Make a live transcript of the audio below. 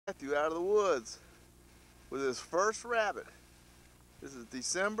Matthew out of the woods with his first rabbit. This is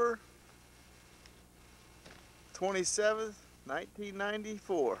December 27th,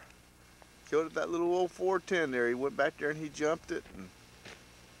 1994. Killed at that little old 410 there. He went back there and he jumped it. And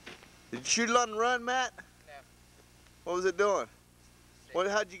did you shoot it on the run, Matt? No. What was it doing?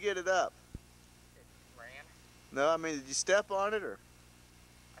 How'd you get it up? It ran. No, I mean, did you step on it or?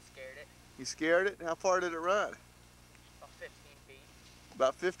 I scared it. You scared it? How far did it run? About 15 feet.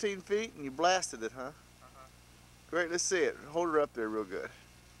 About 15 feet, and you blasted it, huh? Uh-huh. Great, let's see it. Hold her up there real good.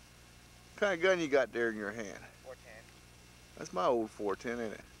 What kind of gun you got there in your hand? 410. That's my old 410,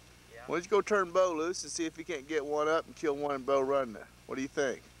 ain't it? Yeah. Why don't you go turn Bo loose and see if you can't get one up and kill one in Bo Run now. What do you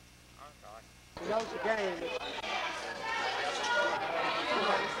think? Oh, God. He knows the game.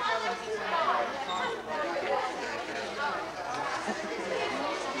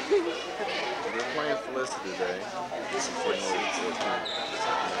 We're playing Felicity today. This is for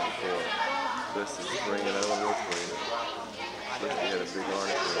This is bringing over with me. Felicity had a big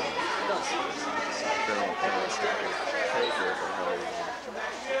article on Colonel Parent's paper about how he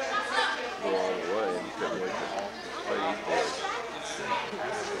go all the way and you couldn't wait to play these boys.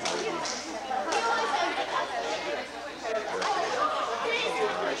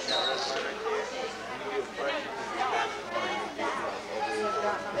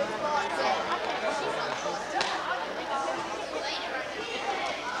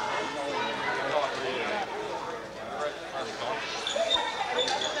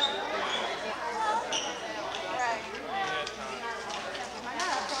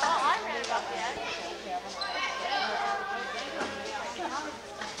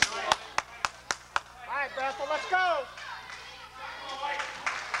 Let's go!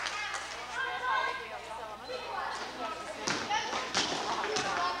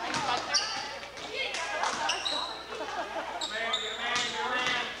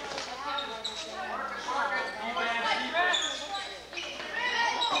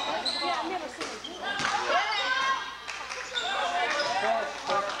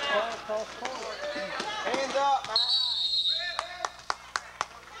 Hands up, man.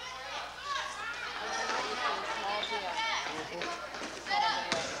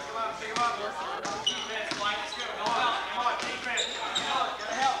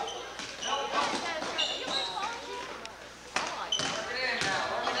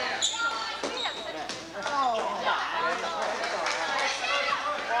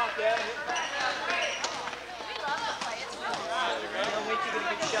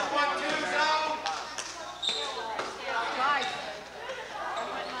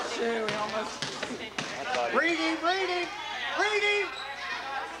 Reading!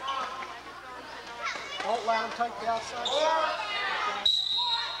 Don't let him take the outside shot.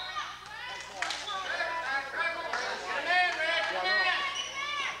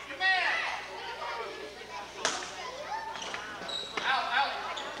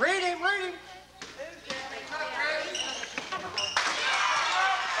 Reading!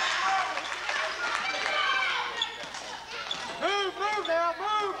 Move now,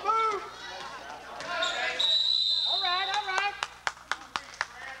 move! All right.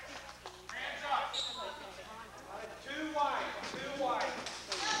 Too wide.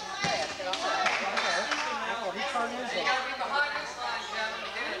 Oh, he turned his in.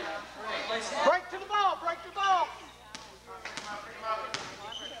 Break to the ball.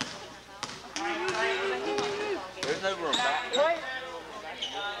 There's no room back. Play.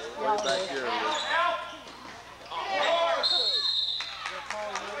 Way back here.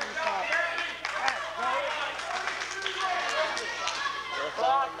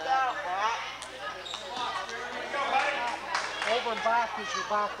 Over and back is your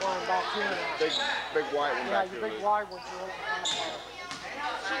back line back here now. Big white one back your here. big wide ones are over back line.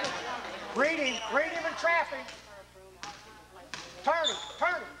 Reading and trapping. Turning.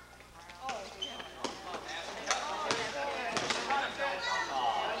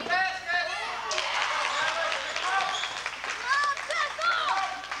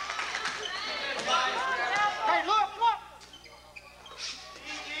 Hey, look!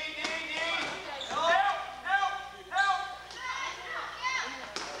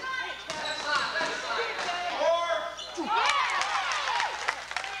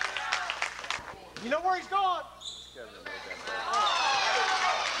 You know where he's going?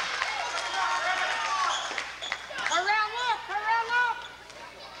 Around, look!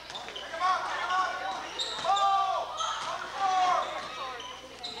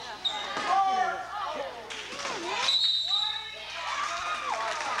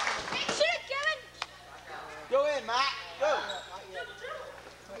 Shoot, Kevin! Go in, Matt. Go.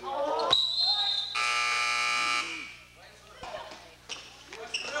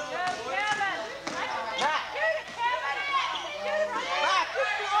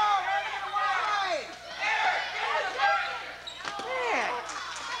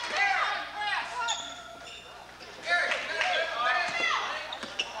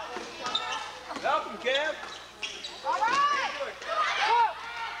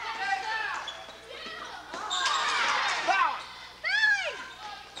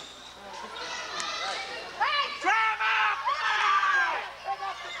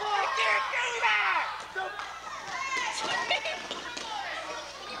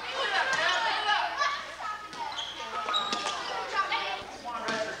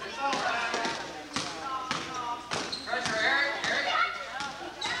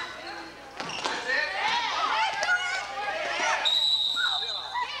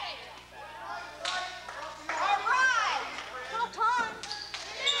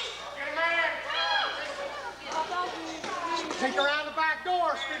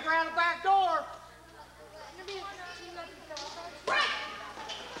 Take her out the back door.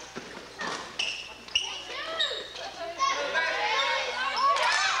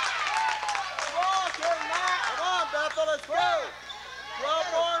 Let's go!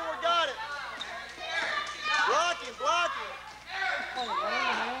 12-1, we got it. Blocking, blocking. Oh,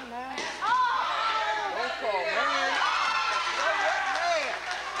 man. Don't call, man. Man.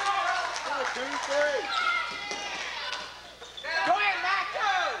 2, 3. Go ahead, Matt, go!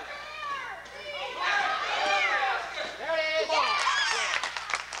 There it is. Come on.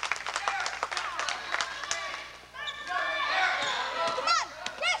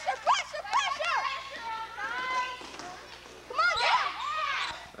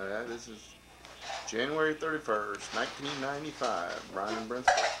 Alright, this is January 31st, 1995. Brian and Brent's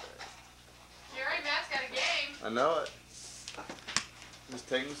birthday. You're right, Matt's got a game. I know it. Just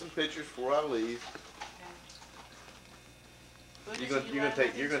taking some pictures before I leave. You're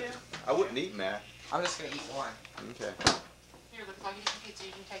gonna. I wouldn't eat, Matt. I'm just gonna eat one. Okay. Here, look, I'll give you pizza.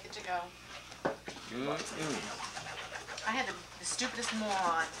 You can take it to go. I had the stupidest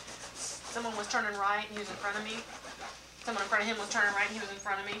moron. Someone was turning right and he was in front of me. Someone in front of him was turning right and he was in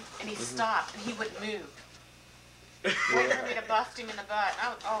front of me. And he stopped and he wouldn't move. Waiting for me to bust him in the butt.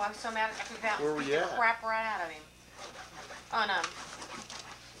 I was so mad I could Where were you at? crap right out of him. On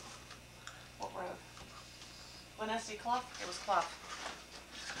what road? Wennesty Clough? It was Clough.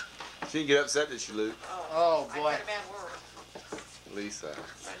 She didn't get upset, did she, Luke? Oh, boy. I said a bad word. Lisa.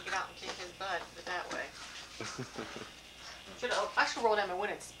 Trying to get out and kick his butt, but that way. I should roll down my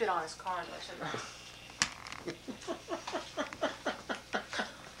window and spit on his car, though, shouldn't I?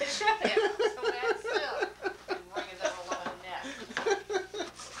 I should have. So mad still. And ring his over the neck.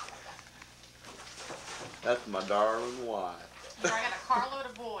 That's my darling wife. Here, I got a carload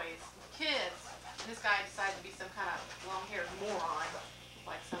of boys, kids, and this guy decided to be some kind of long-haired moron,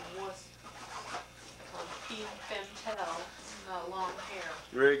 like some wuss. Called Pete Femtel, long hair.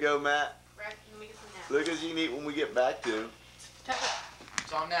 You ready to go, Matt? Let me get some napkins. Look as you can eat when we get back to.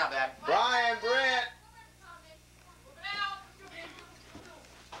 It's on now, Dad. Brian, Brent.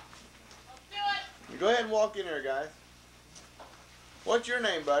 You go ahead and walk in there, guys. What's your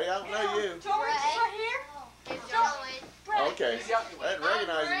name, buddy? I don't know you. Okay. I didn't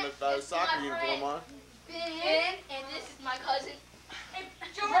recognize him with the soccer uniform on. Ben, and this is my cousin. Hey,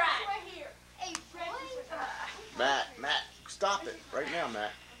 George, right here. Hey, Matt, stop it right now,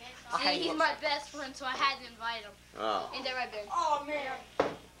 Matt. see, he's my best friend, so I had to invite him. Oh. Ain't that right, Ben? Oh, man.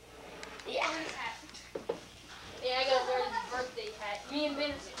 Yeah. Yeah, I gotta wear his birthday hat. Me and Ben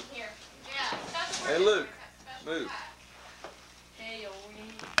are sitting here. Yeah. Hey, Luke, move. Hey, yo.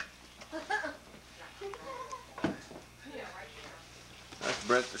 That's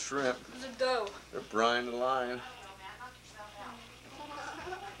Brent the shrimp. Let's go. They're Brian the lion.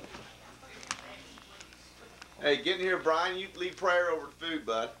 Hey, get in here, Brian. You lead prayer over the food,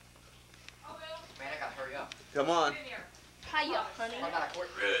 bud. Man, I gotta hurry up. Come on. Hiya, honey. I'm not a court.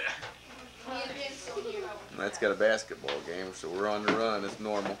 Me and Ben still here. Matt's got a basketball game, so we're on the run. It's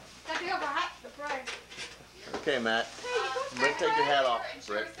normal. Gotta go for hat to pray. Okay, Matt. Brent, take your hat off.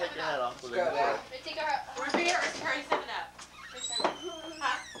 Brent, take your hat off. We're gonna pray. Take our hat. Root beer or cherry 7-Up?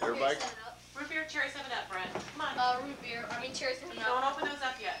 Huh? Everybody, Root beer or cherry 7-Up, Brent? Come on. Root beer. I mean, cherry 7 Don't open those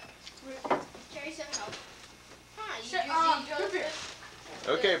up yet. Cherry 7 up. Root beer.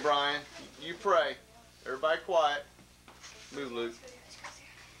 okay, Brian. You pray. Everybody quiet. Move, Luke.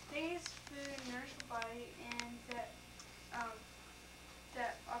 Today's food nourished the body, and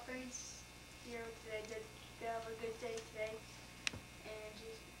that our friends here today did have a good day today. And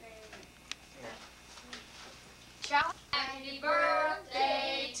Jesus' name. Ciao. Happy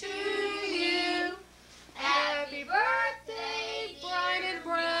birthday to you. Happy birthday, Brian and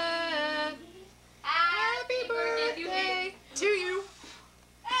Brent. Happy birthday To you.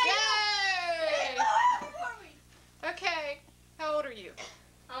 Yay! Okay. How old are you?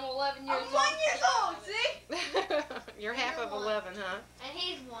 I'm 11 years old. 1 year old, see? You're half of 11, huh? And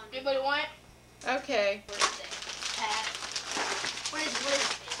he's 1. Anybody want it? Okay. What is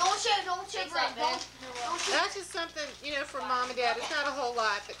it? Don't show, Brad. Don't show. That's just something, from Mom and Dad. It's not a whole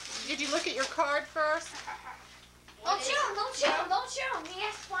lot. But did you look at your card first? Don't show him. He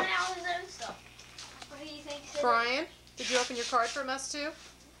has to find out his own stuff. What do you think? Brian, did you open your card from us too?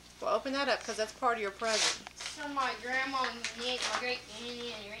 Well, open that up because that's part of your present. So my grandma and my great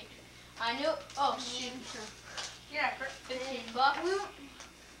auntie and great. I knew. Oh, shoot. Yeah, $15.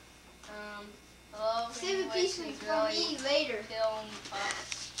 Save a piece for me later.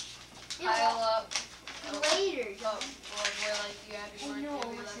 Pile up. Later. Oh, well, we're like you happy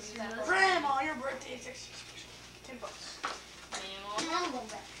birthday. Grandma, your birthday is $10. I'm going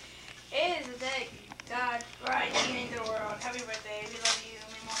back. is the day God brought you into the world. Happy birthday. We love you.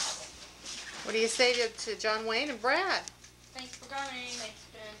 Many more. What do you say to John Wayne and Brad? Thanks for coming. Thanks,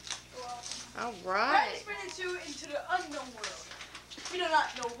 Ben. All Brad right. is been into the unknown world. We do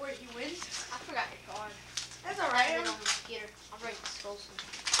not know where he went. I forgot your card. That's alright. I don't get her. I'm ready to scroll some.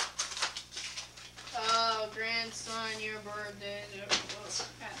 Oh, grandson, your birthday.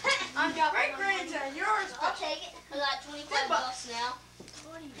 I'm great grandson. Yours. I'll take it. I got 25 bucks now.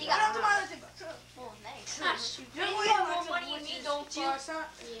 He Got got to my other $10. Oh, thanks. You You want more money than me, don't you? Yeah.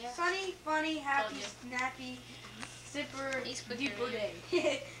 Sunny, funny, happy, Told snappy, zipper, He's quicker deeper than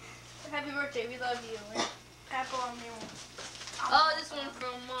day. Happy birthday. We love you. Apple on me. Oh, this one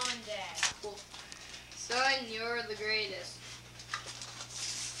from Mom and Dad. Cool. Son, you're the greatest.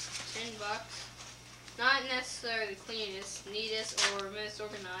 $10. Not necessarily the cleanest, neatest, or most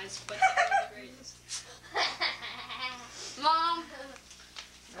organized, but you're the greatest. Mom.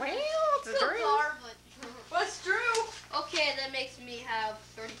 Well, it's a dream. What's true? Okay, that makes me have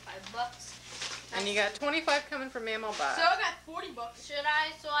 $35. And you got 25 coming from Mammal Buy. So I got $40. Should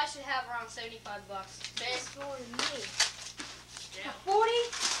I? So I should have around $75. Best for me. Yeah. 40?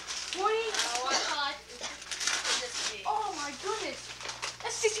 40? What size would this be? Oh my goodness.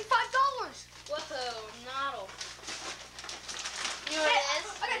 That's $65. Whoa, noddle. You know what it is?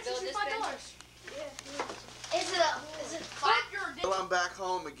 I got Build this $65. Is it Well, I'm back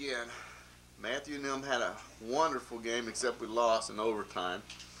home again. Matthew and them had a wonderful game, except we lost in overtime.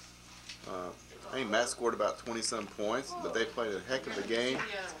 I think Matt scored about 20-some points, but they played a heck of a game.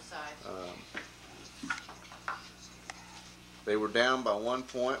 They were down by 1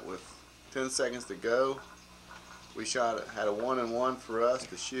 point with 10 seconds to go. We had a 1-and-1 for us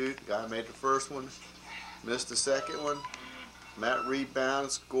to shoot. Guy made the first one, missed the second one. Matt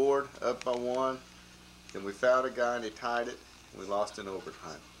rebounded, scored, up by 1. Then we fouled a guy and they tied it. We lost in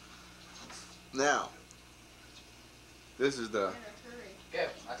overtime. Now, this is the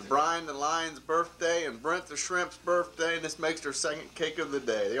Brian the Lion's birthday and Brent the Shrimp's birthday, and this makes their second cake of the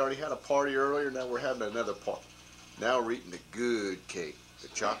day. They already had a party earlier, now we're having another party. Now we're eating the good cake, the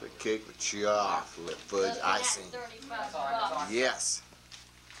chocolate cake with chocolate fudge icing. $35. Yes,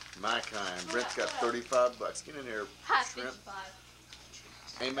 my kind. Brent's got $35. Get in here, Shrimp.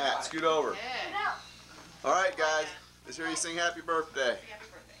 Hey Matt, scoot over. All right, guys, let's hear you sing happy birthday.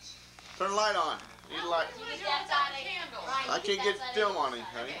 Turn the light on. Need a light. I can't get film on it,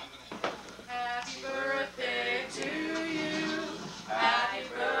 honey. Happy birthday to you. Happy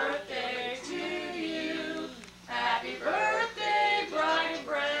birthday to you. Happy birthday, Brian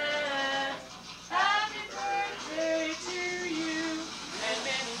Brad. Happy birthday to you. And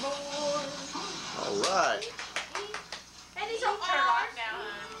many more. All right. And he's Turn it off now,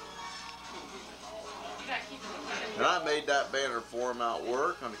 hon. You gotta keep it. And I made that banner for him out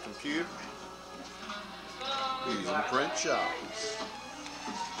work on the computer. Using print shop.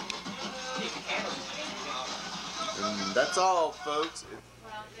 And that's all, folks.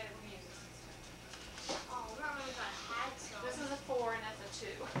 Well, this is a 4 and that's a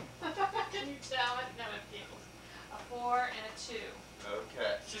 2. Can you tell it? No, it feels. A 4 and a 2.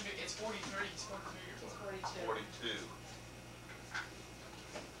 Okay. It's 43. It's 43. It's 42. 42.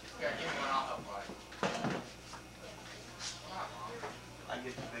 Yeah, give me one. I'll help. Right. I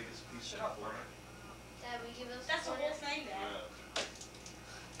get the biggest piece of the Dad, we give us That's the whole thing, Dad.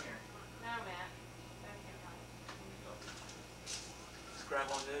 No, Matt. Grab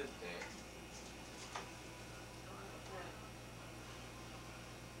on those, Dan.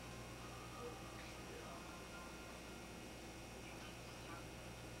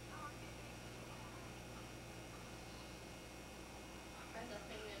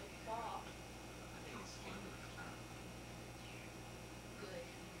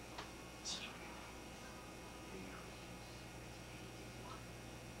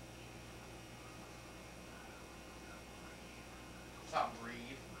 Stop, breathe.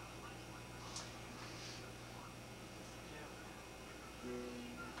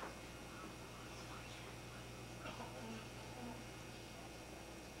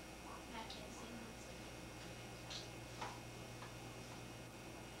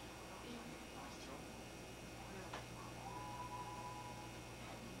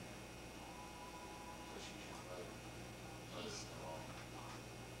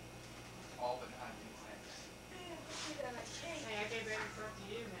 All the time these things. Hey, I gave baby birth to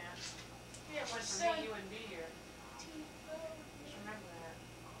you, Matt. Yeah, If it wasn't for me, you wouldn't be here. Just remember that.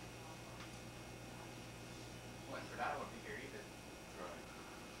 Went for that, I wouldn't be here either. I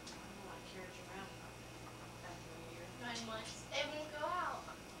don't want to carry you around after a year. 9 months. They won't go out.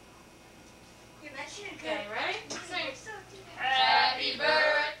 Yeah, that shit Okay, ready? Sing. Happy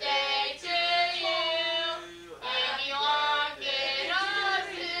birthday to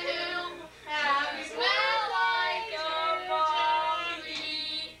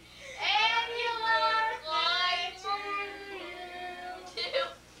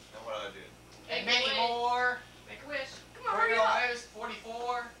I did. And many more. Make a wish. Come on, hurry up. Almost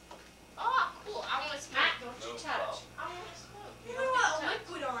 44. Oh, cool. I want to smoke. Matt, don't you No touch. problem. I want to smoke. You know what?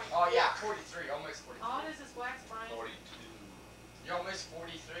 Liquid on it. Oh yeah, 43. Almost 43. All it is wax, Brian. 42. You're almost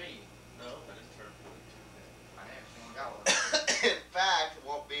 43. No, I just turned 42. I know. You only got one. In fact, it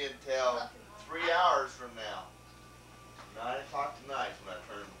won't be until 3 hours from now. 9 o'clock tonight when I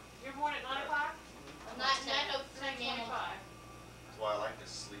turn. You're born at 9 o'clock? 9:03 10:25. That's why I like to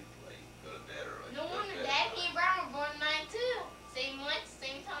sleep late, go to bed early. No go to wonder bed Daddy and early. Brown were born 9 too. Same month,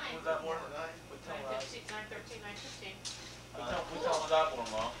 same time. Was that morning? What time was 9:15, 9:13, 9:15. What time was that one,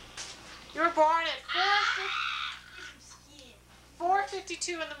 Mom? You were born at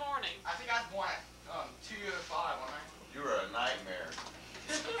 4:52 in the morning. I think I was born at 2:05, wasn't I? You were a nightmare.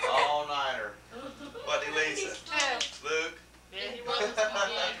 All-nighter. Buddy Lisa. Luke. Yeah, He wasn't so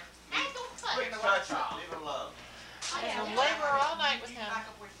good. Hey, don't touch. Look at the Touch watch. it. Leave it alone. I And am. labor all night with him. Back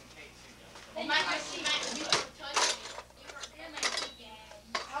up with some cake too. You might just see my you were touching it. You were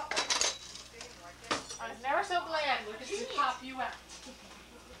I was never so glad Lucas could pop you out.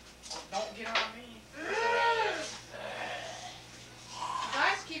 Don't get on me.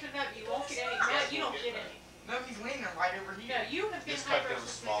 Guys, keep it up. You won't get any. Now you don't get any. No, he's leaning right over No, here. you have been Just cut hyper them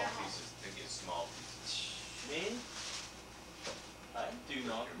since we small got home. pieces. They get small pieces. Me? I do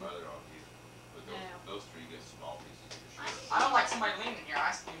not. Your mother on you. But No. those 3 get small pieces for sure. I don't like somebody leaning here. I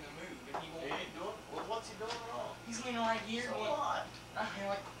asked him to move, and he He won't. ain't doing. Well, what's he doing wrong? He's leaning right here. So going, what? I'm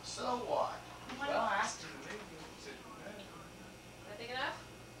like, So what? well, I asked him to move. He said, no. Is that big enough?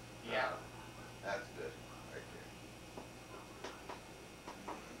 Yeah. That's good. Right there.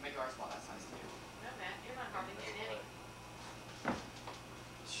 Make our spot that size too. No, Matt, you're not hardly getting any.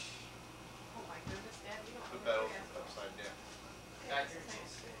 Oh my goodness, Dad, you don't Put know that what you're asking. upside down. That's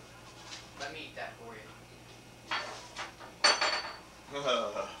Let me eat that for you.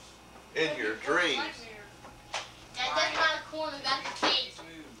 In your dreams. Dad, that's not a corner. That's a cake. Please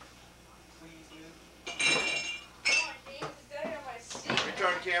move. Please move.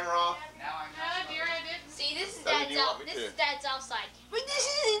 Turn the camera off. Now I'm No, dear, I didn't. See, this is That didn't Dad's you want out. me This to? is Dad's outside. But this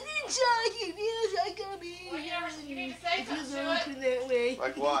is inside. It feels like I'm Well, here. you need to say something to it. Open that way.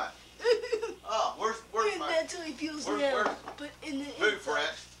 Like what? Oh, where's my... That's how he feels Where's- now. where's- But in the Move, inside.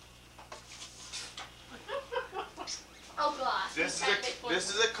 Brent. Oh gosh. This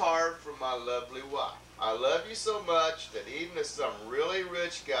is a card from my lovely wife. I love you so much that even if some really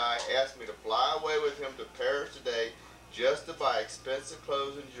rich guy asked me to fly away with him to Paris today just to buy expensive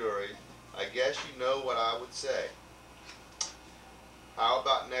clothes and jewelry, I guess you know what I would say. How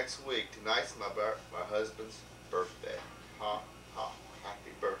about next week? Tonight's my husband's birthday. Ha ha.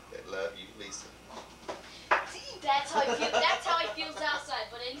 Happy birthday. Love you, Lisa. See, that's how he feels. That's how he feels outside,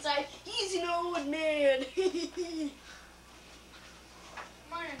 but inside, he's an old man.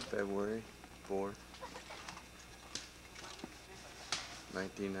 February 4th,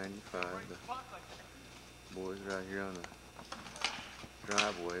 1995. The boys are out here on the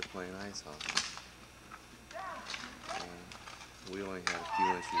driveway playing ice hockey. And we only had a few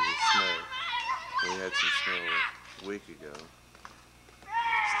inches of snow. We had some snow a week ago.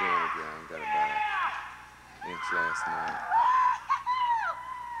 Still on the ground, got about an inch last night.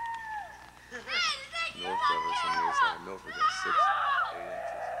 North of us on the other side of Milford got 6 to 8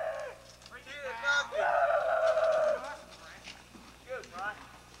 inches.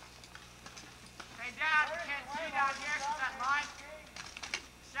 Hey, Dad, you can't see down here 'cause that light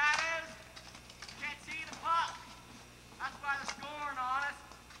shadows. You can't see the puck. That's why they're scoring on us.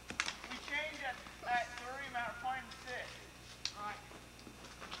 We changed it at 3, matter of 26. Right.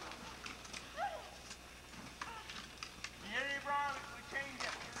 You hear me, Brian? We changed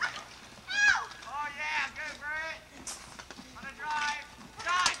it. Oh, yeah, go, Brett. On the drive.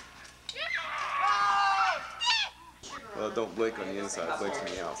 Drive. Well, don't blink on the inside, blink on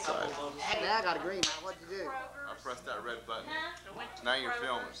the outside. Now I got a green light. What'd you do? I pressed that red button. Huh? Now you're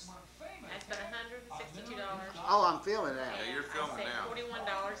filming. I spent $162. Oh, I'm filming now. Yeah, you're filming now.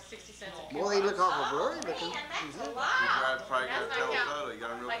 $41.60. Boy, he look awful blurry looking. That's a You lot. probably got a That's not telephoto. You got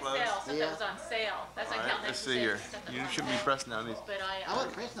them real Like close. sale, stuff Yeah. that was on sale. That's All not right, counting let's see here. stuff that's You on shouldn't be sale. pressing down these. But I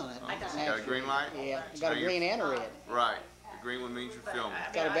wasn't pressing on that. I got Got a green light? Yeah, I got a Now green and a red. Right. The green one means you're filming.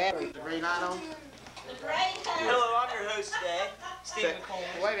 Got a battery. The green light on. Hello, I'm your host today, Stephen Coleman.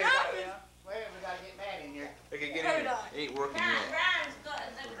 Wait a minute. Wait a minute, we gotta get Matt in here. Okay, get in here. It ain't working yet.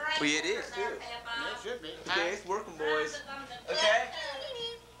 Well, it is, too. Yeah, it should be. Okay, it's working, boys. Okay?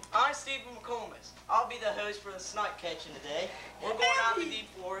 I'm Stephen McComas. I'll be the host for the snipe catching today. We're going out in the deep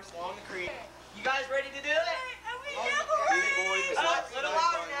forest along the creek. You guys ready to do it? Big boys. A little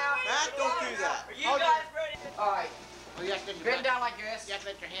louder now. Matt, don't do that. Are you guys ready? All right. So you have to Bend down like this. You have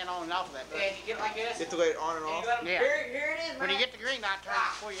to let your hand on and off of that. And you get like this. You have to let it on and And off? you let 'em- Yeah. Here it is, When you Matt. get the green light, turn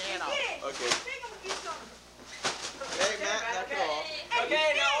pull your hand off. Okay. Hey, Matt, knock it off.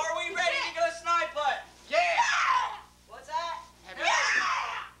 Okay, now are we ready to go snipe hunt? Yeah! What's that?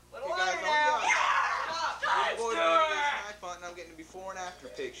 Little Hey, guys, louder I'm now. done. Stop. We're going to do snipe hunt, and I'm getting a before and after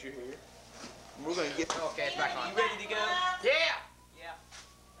picture here. And we're going to get... Okay, it's back on. You ready to go? Yeah. Yeah.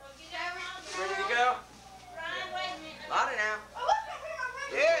 Ready to go? Louder now.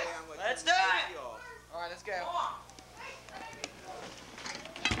 Yeah. Let's do it. All right, let's go.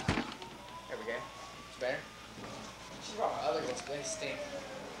 There we go. It's better. She brought my other ones, they stink.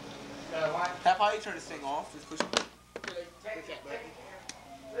 How about you turn this thing off? Just push it.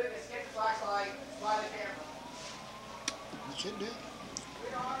 Lucas, get the flashlight, slide the camera. You should do it.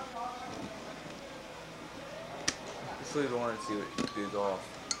 Let's leave it on and see what it goes off.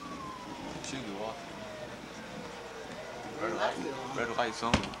 It should go off. Red light's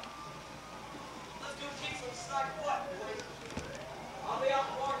on. Let's go keep some snipe what? I'll be out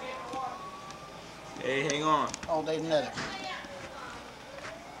the bar getting the water. Hey, hang on. All day another.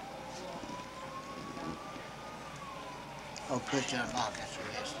 Oh, push down lock, that's the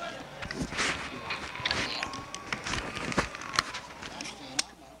rest. Yeah. That's staying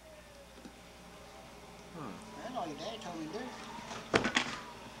on though. That's all your daddy told me to do.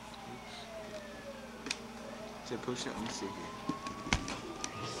 Say push it. Let me see here.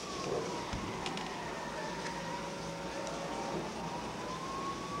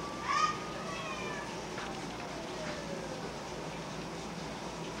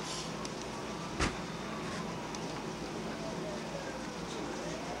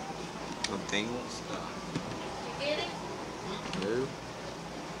 Thing won't stop. You get it? No.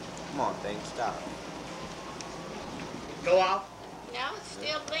 Come on, thing, stop. Go off. No, it's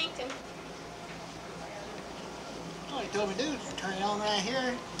still blinking. All you told me to do is turn it on right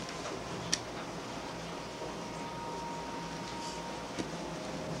here.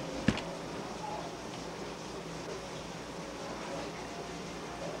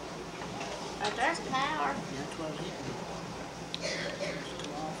 Oh, there's power. That's what it is.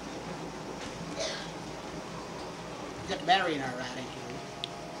 Still off. You got the battery in there right, ain't you?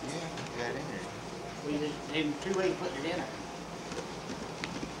 Yeah, you got it in there. We just need 2 ways putting it in there.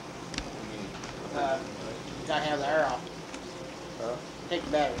 You gotta have the air off. Huh? Take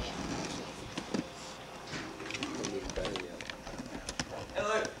the battery in. Hey,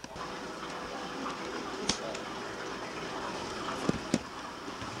 look.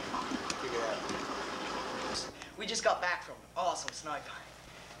 We just got back from an awesome snipe hunt.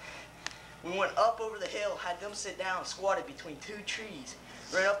 We went up over the hill, had them sit down, squatted between 2 trees,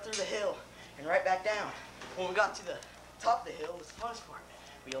 ran up through the hill, and right back down. When we got to the top of the hill, was the funnest part.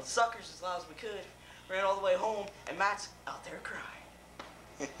 We yelled suckers as loud as we could, ran all the way home, and Matt's out there crying.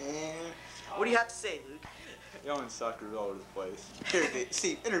 What do you have to say, Luke? Y'all suckers all over the place. Here,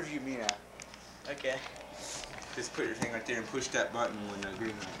 Steve, interview me now. Okay. Just put your thing right there and push that button when the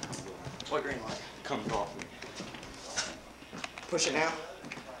green light comes on. What green light? Comes off me. Push it now.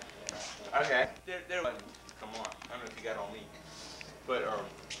 Okay. There buttons. Come on. I don't know if you got on me. But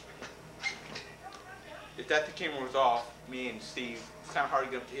if that the camera was off, me and Steve, it's kind of hard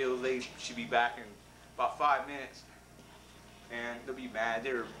to get up the hill. They should be back in about 5 minutes. And they'll be mad.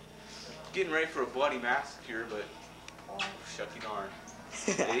 They're getting ready for a bloody massacre, but oh, shucky darn.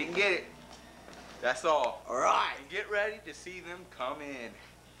 They didn't get it. That's all. All right. And get ready to see them come in.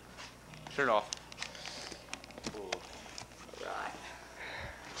 Turn it off. Cool. All right.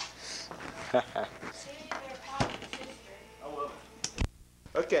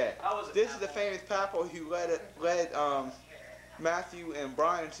 Okay. This is the famous Papa who led Matthew and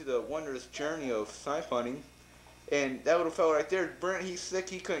Brian to the wondrous journey of snipe hunting. And that little fella right there, Brent, he's sick,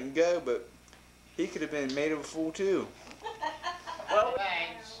 he couldn't go, but he could have been made of a fool too. Well,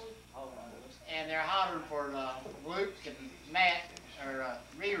 thanks. And they're hollering for Luke and Matt, or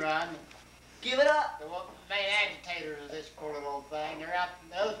rerun. Give it up. The main agitators of this poor little old thing. They're out.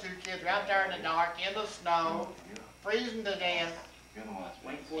 The other 2 kids are out there in the dark, in the snow, freezing to death. And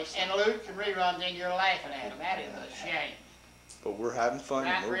Luke and rerun, then you're laughing at them. That is a shame. But we're having fun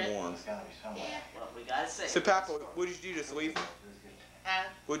and we're Right, warm. What we gotta say. So, Papa, what did you do? Just leave him? Huh?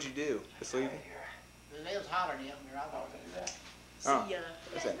 What'd you do? Just leave him? They was hollering at me. I thought Oh. See ya.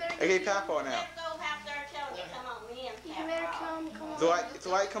 Okay, Papa now. You better come on. Is the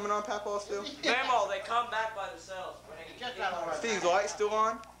light coming on, Papa, still? Grandma, they come back by themselves. just not all right. Steve, is the light still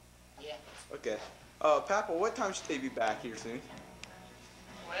on? Yeah. Okay. Papa, what time should they be back here soon?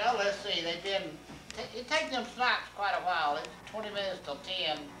 Well, let's see. They've been. It takes them snipes quite a while. It's 20 minutes till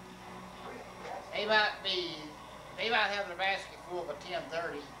 10. They might be They might have the basket full by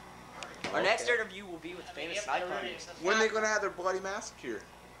 10:30. Our next interview will be with the famous snipe hunters. When are they gonna have their bloody massacre?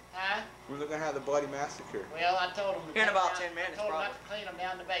 Huh? When are they gonna have the bloody massacre? Well, I told them to Here in take about them 10 minutes, I told them probably. not to clean them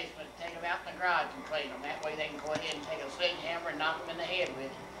down in the basement. Take them out in the garage and clean them. That way they can go ahead and take a sledgehammer and knock them in the head with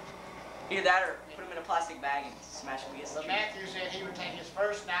it. Either that or put them in a plastic bag and smash them against the But tree. Matthew said he would take his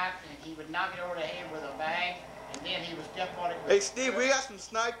first knife and he would knock it over the head with a bag, and then he would step on it with Hey Steve, we got some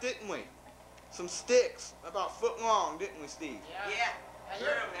snipe, didn't we? Some sticks, about a foot long, didn't we, Steve? Yeah, I sure,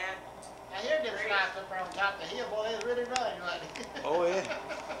 hear, man. I hear them snipes up there on top of the hill. Boy, they really running like it. Oh yeah.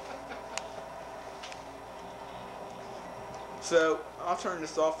 So I'll turn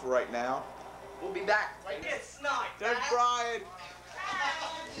this off for right now. We'll be back. Like this snipe. There's Brian.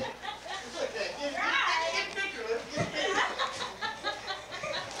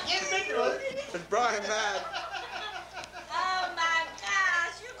 There's Brian mad. Oh my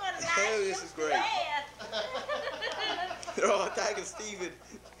gosh, you're gonna Hey, laugh this is great. yourself. They're all attacking Steven.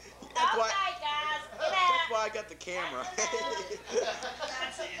 That's why, Okay, guys, get that's out. why I got the camera.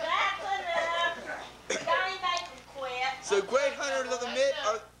 That's enough. Don't make them quit. So great hunters of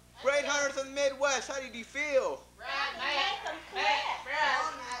the Midwest, how did you feel? Don't make them quit.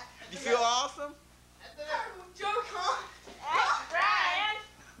 You feel awesome? Hey,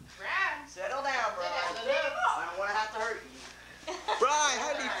 Brian. Settle down, bro. I don't want to have to hurt you. Brian,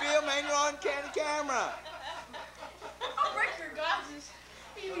 how do you feel, man? You're on camera. I'll break your glasses.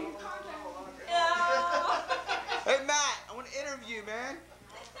 Hey Matt, I want to interview, man.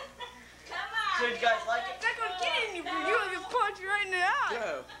 Come on. So you guys like it? not gonna get any for you. I'll just punch you right in the eye.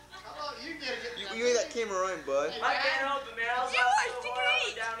 Go. Come on, you get it. You made that camera running, bud. I can't help it, man. I was You laughing are so sticking hard, I eight.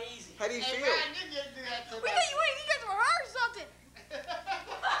 went down easy. How do you Hey, feel? Brian, you get to do that to We thought you guys were hurt or something.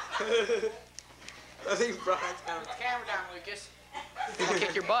 I think Brian's kind of... Camera down, Lucas. I'll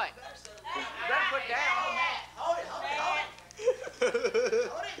kick your butt. You better put it down. Hold it, hold it, hold it.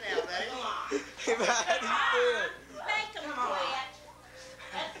 Hold it now, buddy. Hey Matt, how do you feel? Make them quit.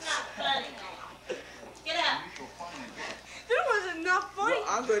 That's not funny. Get up. That wasn't not funny. Well,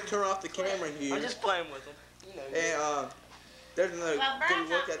 I'm going to turn off the camera here. I'm just playing with them. You know. And there's another Well, good Brian's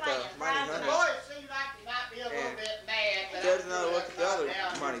look not at the playing. Mighty Brian's Hunter. Boy, it seems like you might be a little And bit mad. But there's I another feel look at the other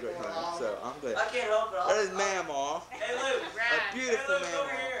down Mighty Great before Hunter. long. So I'm good. I can't help it. There's Mamaw. Hey, Luke. Brian, A beautiful Hey, Luke, over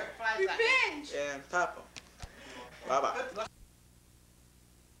Mamaw. here. Brian's like- Revenge. And Papa. Bye-bye.